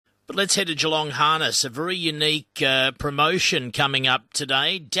But let's head to Geelong Harness, a very unique promotion coming up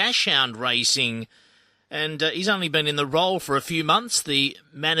today, Dachshund Racing. And he's only been in the role for a few months. The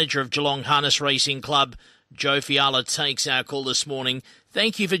manager of Geelong Harness Racing Club, Joe Fiala, takes our call this morning.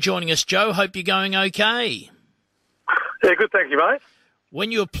 Thank you for joining us, Joe. Hope you're going okay. Yeah, good, thank you, mate.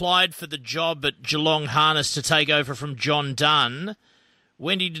 When you applied for the job at Geelong Harness to take over from John Dunn,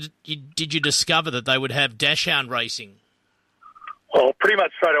 when did you discover that they would have Dachshund Racing? Well, pretty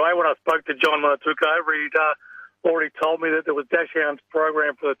much straight away when I spoke to John when I took over, he'd already told me that there was Dachshund's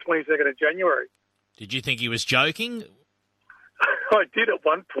program for the 22nd of January. Did you think he was joking? I did at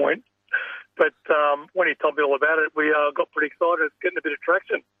one point, but when he told me all about it, we got pretty excited. It's getting a bit of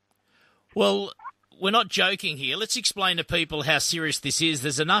traction. Well, we're not joking here. Let's explain to people how serious this is.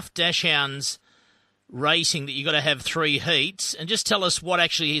 There's enough Dachshunds racing that you've got to have 3 heats, and just tell us what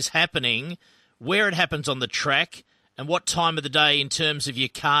actually is happening, where it happens on the track, and what time of the day in terms of your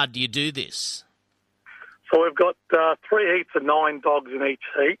card do you do this? So we've got 3 heats of 9 dogs in each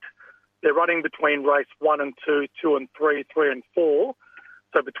heat. They're running between race 1 and 2, 2 and 3, 3 and 4,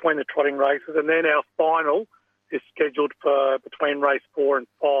 so between the trotting races. And then our final is scheduled for between race 4 and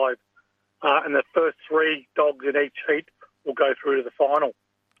 5. And the first 3 dogs in each heat will go through to the final.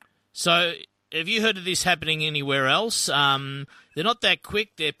 So have you heard of this happening anywhere else? They're not that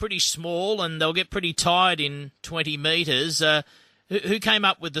quick. They're pretty small, and they'll get pretty tired in 20 metres. Who came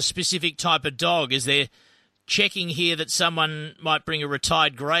up with the specific type of dog? Is there checking here that someone might bring a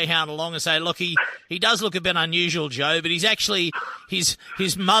retired greyhound along and say, look, he does look a bit unusual, Joe, but he's actually, his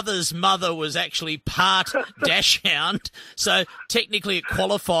mother's mother was actually part dachshund, so technically it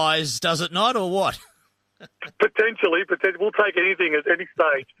qualifies, does it not, or what? Potentially. We'll take anything at any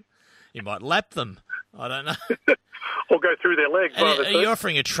stage. You might lap them. I don't know. Or go through their legs. Are you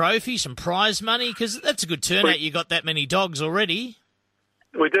offering a trophy, some prize money? Because that's a good turnout. You got that many dogs already.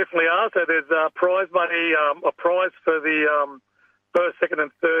 We definitely are. So there's prize money, a prize for the first, second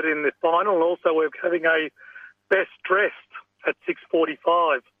and third in the final. And also we're having a best dressed at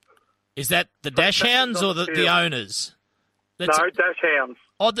 6:45. Is that the Dachshunds or the owners? No, Dachshunds.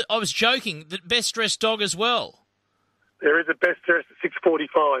 Oh, I was joking. The best dressed dog as well. There is a best dressed at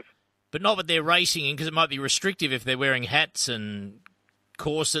 6:45. But not what they're racing in, because it might be restrictive if they're wearing hats and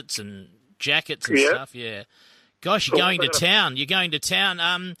corsets and jackets and stuff. Yeah. Gosh, you're going to town. And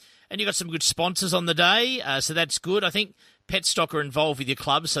you've got some good sponsors on the day, so that's good. I think Petstock are involved with your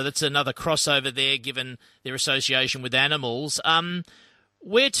club, so that's another crossover there, given their association with animals.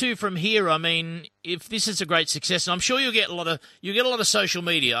 Where to from here? I mean, if this is a great success, and I'm sure you'll get a lot of social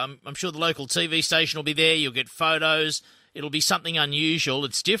media. I'm sure the local TV station will be there. You'll get photos. It'll be something unusual.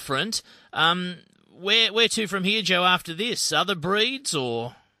 It's different. Where to from here, Joe? After this, other breeds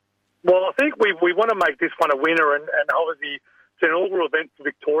or? Well, I think we want to make this one a winner, and obviously it's an inaugural event for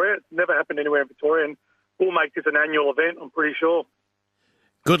Victoria. It's never happened anywhere in Victoria, and we'll make this an annual event, I'm pretty sure.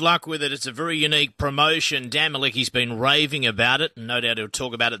 Good luck with it. It's a very unique promotion. Dan Malecki's been raving about it, and no doubt he'll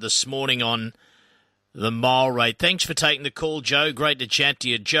talk about it this morning on the mile rate. Thanks for taking the call, Joe. Great to chat to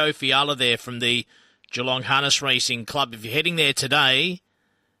you. Joe Fiala there from the Geelong Harness Racing Club. If you're heading there today,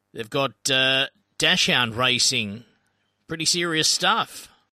 they've got Dachshund Racing. Pretty serious stuff.